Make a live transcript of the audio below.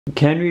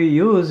Can we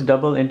use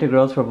double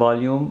integrals for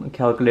volume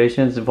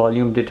calculations,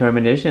 volume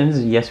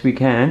determinations? Yes, we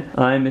can.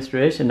 I'm Mr.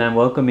 Ish and I'm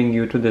welcoming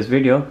you to this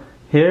video.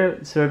 Here,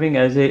 serving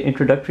as an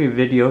introductory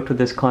video to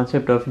this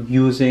concept of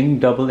using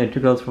double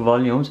integrals for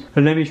volumes.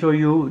 Let me show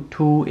you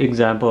two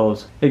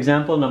examples.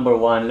 Example number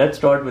one, let's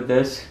start with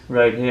this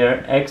right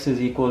here. X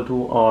is equal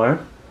to R,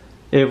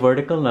 a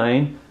vertical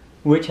line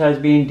which has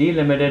been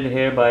delimited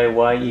here by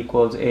y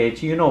equals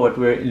h. You know what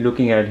we're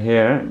looking at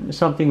here,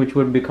 something which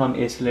would become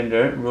a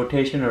cylinder,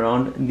 rotation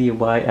around the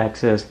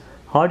y-axis.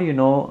 How do you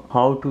know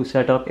how to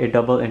set up a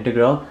double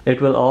integral?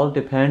 It will all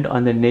depend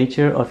on the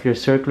nature of your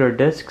circular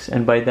discs,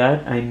 and by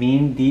that I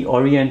mean the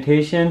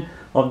orientation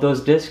of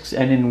those discs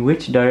and in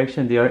which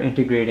direction they are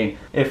integrating.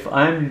 If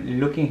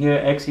I'm looking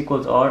here, x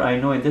equals r, I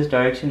know in this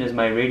direction is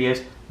my radius,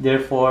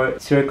 therefore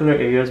circular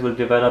areas will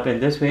develop in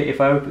this way.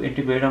 If I were to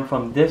integrate them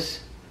from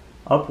this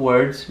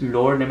upwards,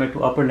 lower limit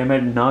to upper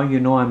limit, now you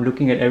know I'm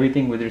looking at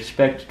everything with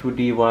respect to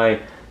dy.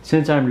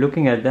 Since I'm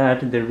looking at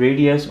that, the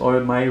radius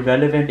or my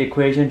relevant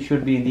equation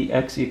should be in the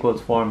x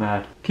equals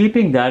format.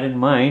 Keeping that in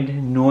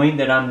mind, knowing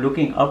that I'm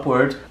looking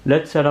upwards,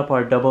 let's set up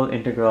our double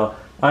integral.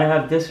 I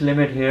have this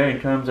limit here in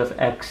terms of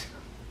x.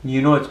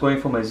 You know it's going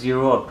from a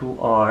 0 up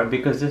to r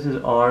because this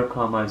is r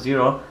comma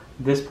 0.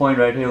 This point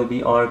right here will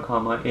be r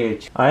comma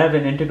h. I have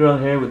an integral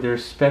here with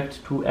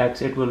respect to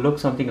x. It will look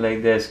something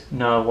like this.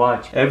 Now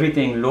watch.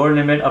 Everything, lower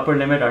limit, upper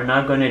limit are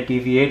not going to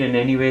deviate in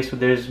any way, so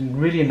there's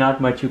really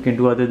not much you can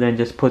do other than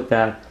just put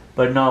that.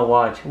 But now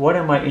watch. What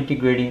am I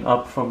integrating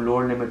up from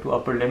lower limit to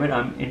upper limit?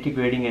 I'm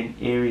integrating an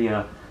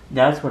area.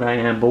 That's what I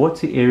am. But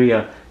what's the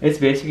area? It's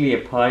basically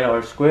a pi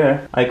r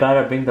square. I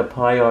gotta bring the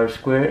pi r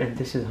square, and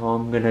this is how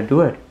I'm gonna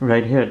do it.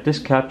 Right here. This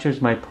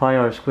captures my pi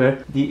r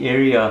square, the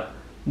area,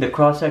 the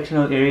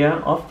cross-sectional area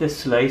of this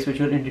slice,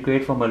 which will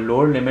integrate from a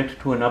lower limit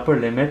to an upper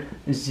limit,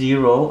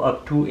 0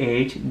 up to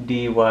h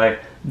dy.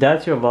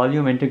 That's your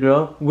volume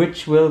integral,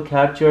 which will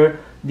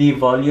capture the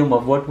volume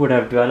of what would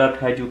have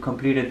developed had you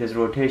completed this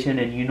rotation,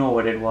 and you know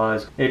what it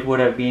was. It would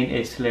have been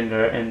a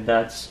cylinder, and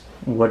that's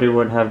what it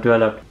would have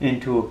developed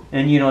into.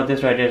 And you know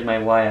this right here is my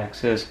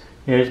y-axis.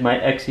 Here's my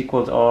x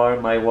equals r,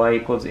 my y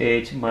equals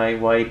h, my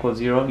y equals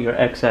 0, your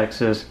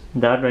x-axis.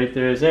 That right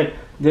there is it.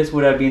 This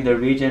would have been the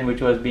region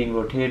which was being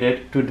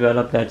rotated to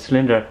develop that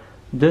cylinder.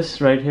 This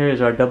right here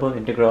is our double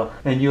integral,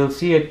 and you'll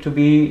see it to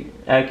be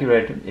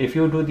accurate. If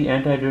you do the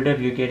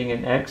antiderivative, you're getting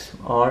an x,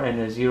 r, and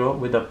a 0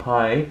 with a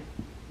pi.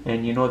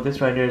 And you know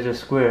this right here is a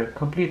square.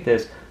 Complete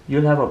this.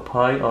 You'll have a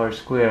pi r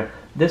square.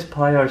 This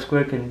pi r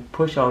square can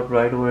push out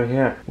right over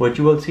here. What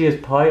you will see is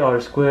pi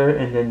r square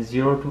and then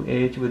 0 to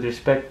h with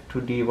respect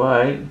to dy.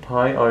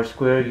 Pi r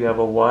square, you have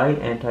a y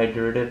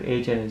antiderivative,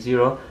 h and a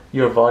 0.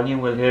 Your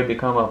volume will here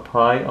become a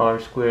pi r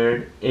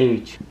squared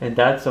h. And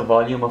that's the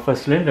volume of a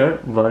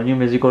cylinder.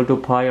 Volume is equal to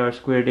pi r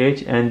squared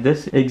h, and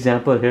this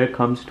example here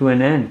comes to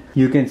an end.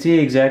 You can see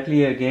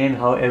exactly again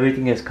how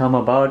everything has come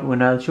about.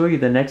 When I'll show you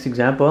the next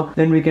example,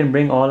 then we can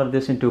bring all of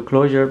this into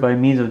closure by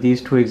means of these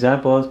two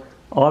examples.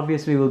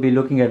 Obviously, we'll be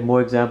looking at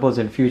more examples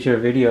in future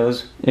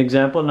videos.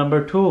 Example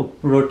number 2.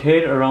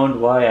 Rotate around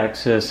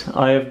y-axis.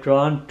 I have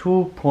drawn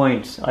 2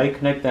 points. I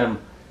connect them.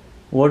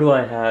 What do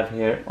I have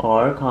here?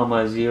 R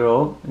comma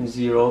 0,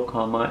 0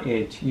 comma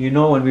h. You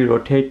know when we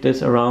rotate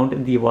this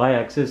around the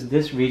y-axis,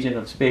 this region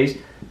of space,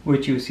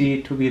 which you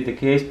see to be the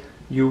case,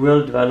 you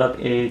will develop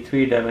a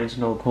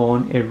three-dimensional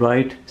cone, a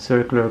right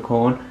circular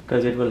cone,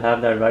 because it will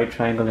have that right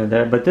triangle in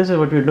there. But this is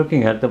what we're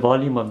looking at, the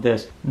volume of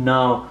this.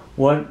 Now,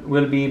 what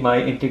will be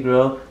my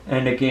integral?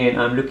 And again,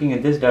 I'm looking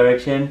in this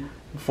direction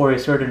for a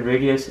certain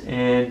radius,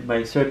 and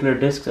my circular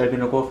discs are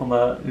going to go from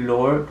a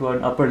lower to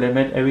an upper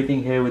limit,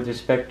 everything here with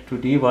respect to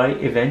dy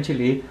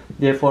eventually.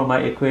 Therefore,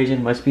 my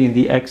equation must be in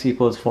the x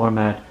equals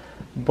format.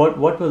 But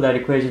what will that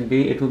equation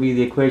be? It will be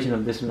the equation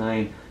of this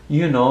line.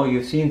 You know,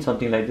 you've seen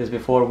something like this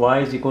before. Y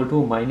is equal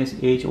to minus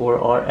h over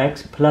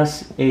rx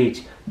plus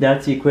h.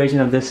 That's the equation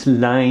of this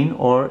line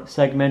or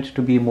segment,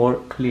 to be more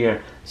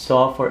clear.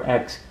 Solve for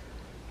x.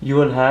 You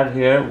will have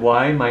here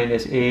y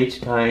minus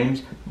h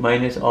times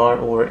minus r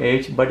over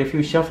h. But if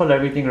you shuffle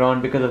everything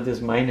around because of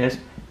this minus,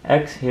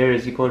 x here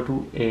is equal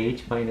to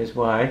h minus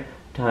y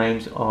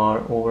times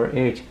r over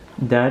h.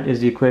 That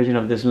is the equation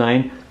of this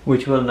line,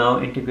 which will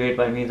now integrate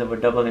by means of a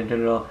double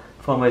integral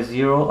from a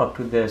 0 up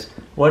to this.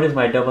 What is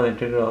my double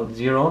integral?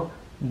 0.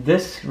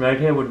 This right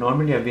here would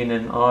normally have been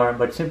an r,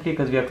 but simply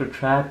because we have to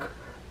track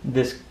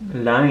this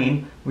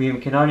line, we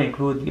cannot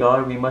include the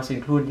r. We must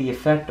include the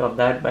effect of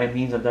that by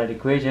means of that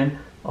equation,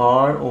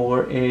 r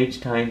over h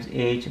times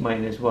h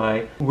minus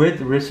y with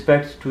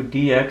respect to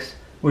dx,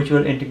 which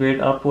will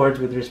integrate upwards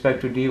with respect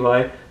to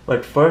dy.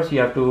 But first you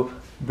have to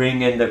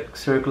bring in the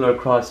circular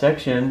cross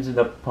sections,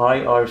 the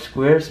pi r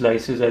square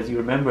slices. As you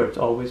remember, it's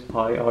always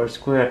pi r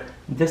square.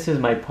 This is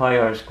my pi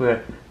r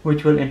square,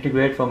 which will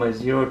integrate from a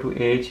 0 to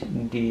h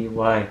dy.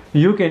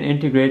 You can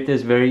integrate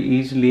this very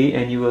easily,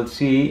 and you will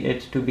see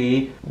it to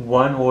be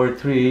 1 over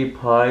 3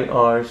 pi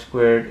r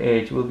squared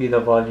h will be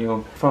the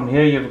volume. From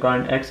here you've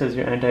got an x as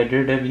your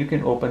antiderivative. You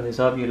can open this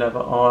up. You'll have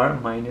a r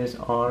minus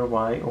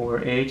ry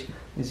over h,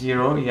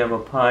 0, you have a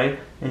pi,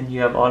 and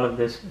you have all of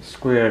this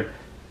squared.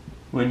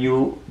 When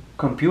you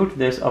compute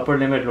this upper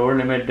limit, lower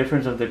limit,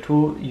 difference of the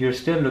two, you're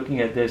still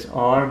looking at this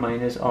r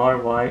minus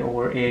ry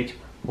over h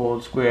whole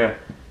square,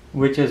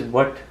 which is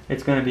what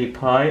it's going to be,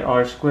 pi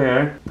r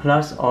square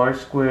plus r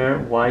square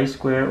y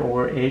square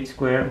over h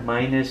square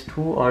minus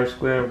 2r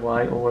square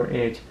y over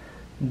h.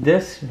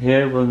 This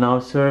here will now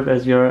serve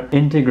as your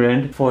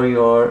integrand for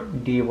your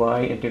dy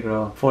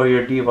integral. For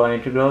your dy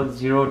integral,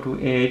 0 to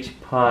h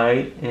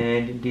pi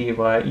and dy.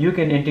 You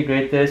can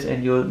integrate this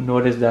and you'll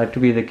notice that to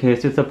be the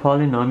case. It's a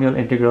polynomial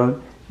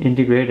integral.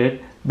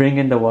 Integrated, bring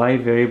in the y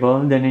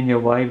variable, then in your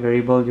y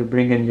variable you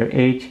bring in your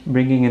h.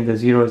 Bringing in the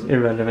 0 is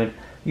irrelevant.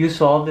 You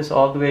solve this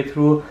all the way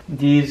through,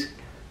 these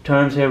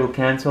terms here will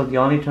cancel. The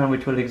only term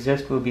which will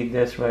exist will be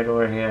this right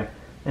over here,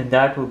 and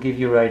that will give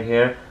you right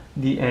here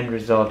the end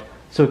result.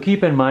 So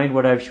keep in mind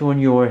what I've shown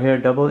you over here.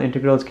 Double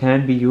integrals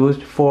can be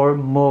used for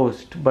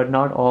most but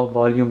not all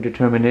volume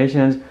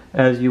determinations,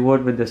 as you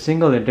would with the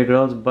single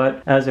integrals.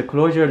 But as a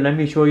closure, let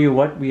me show you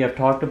what we have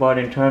talked about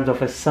in terms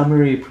of a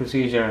summary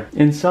procedure.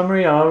 In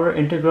summary, our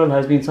integral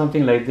has been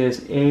something like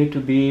this: a to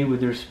b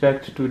with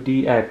respect to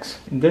dx.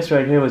 This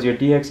right here was your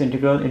dx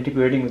integral,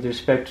 integrating with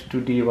respect to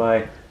dy.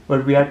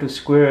 But we had to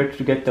square it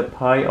to get the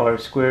pi r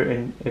square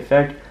in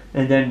effect,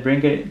 and then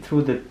bring it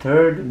through the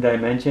third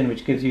dimension,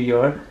 which gives you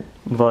your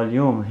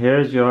volume.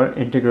 Here's your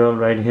integral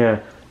right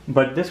here.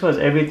 But this was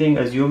everything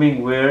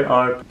assuming where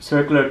our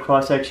circular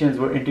cross sections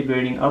were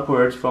integrating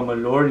upwards from a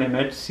lower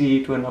limit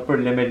c to an upper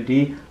limit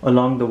d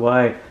along the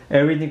y.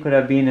 Everything could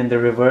have been in the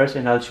reverse,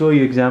 and I'll show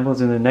you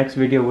examples in the next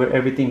video where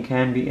everything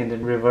can be in the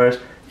reverse,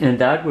 and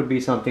that would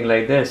be something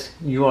like this.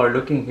 You are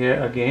looking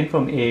here again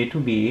from a to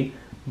b,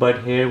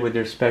 but here with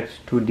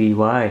respect to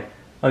dy.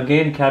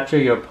 Again, capture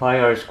your pi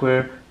r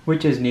square,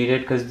 which is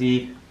needed because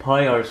the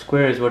pi r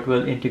square is what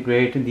will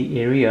integrate the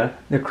area,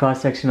 the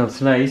cross-sectional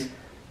slice.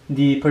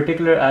 The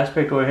particular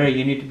aspect over here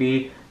you need to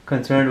be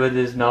concerned with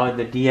is now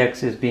the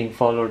dx is being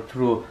followed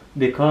through,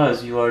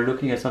 because you are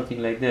looking at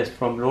something like this.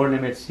 From lower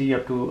limit c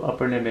up to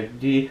upper limit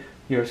d,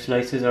 your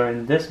slices are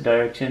in this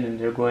direction and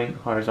they're going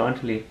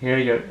horizontally.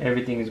 Here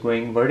everything is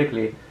going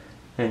vertically,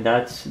 and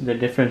that's the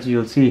difference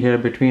you'll see here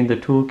between the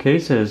two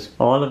cases.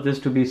 All of this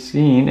to be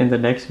seen in the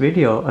next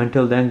video.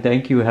 Until then,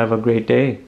 thank you, have a great day.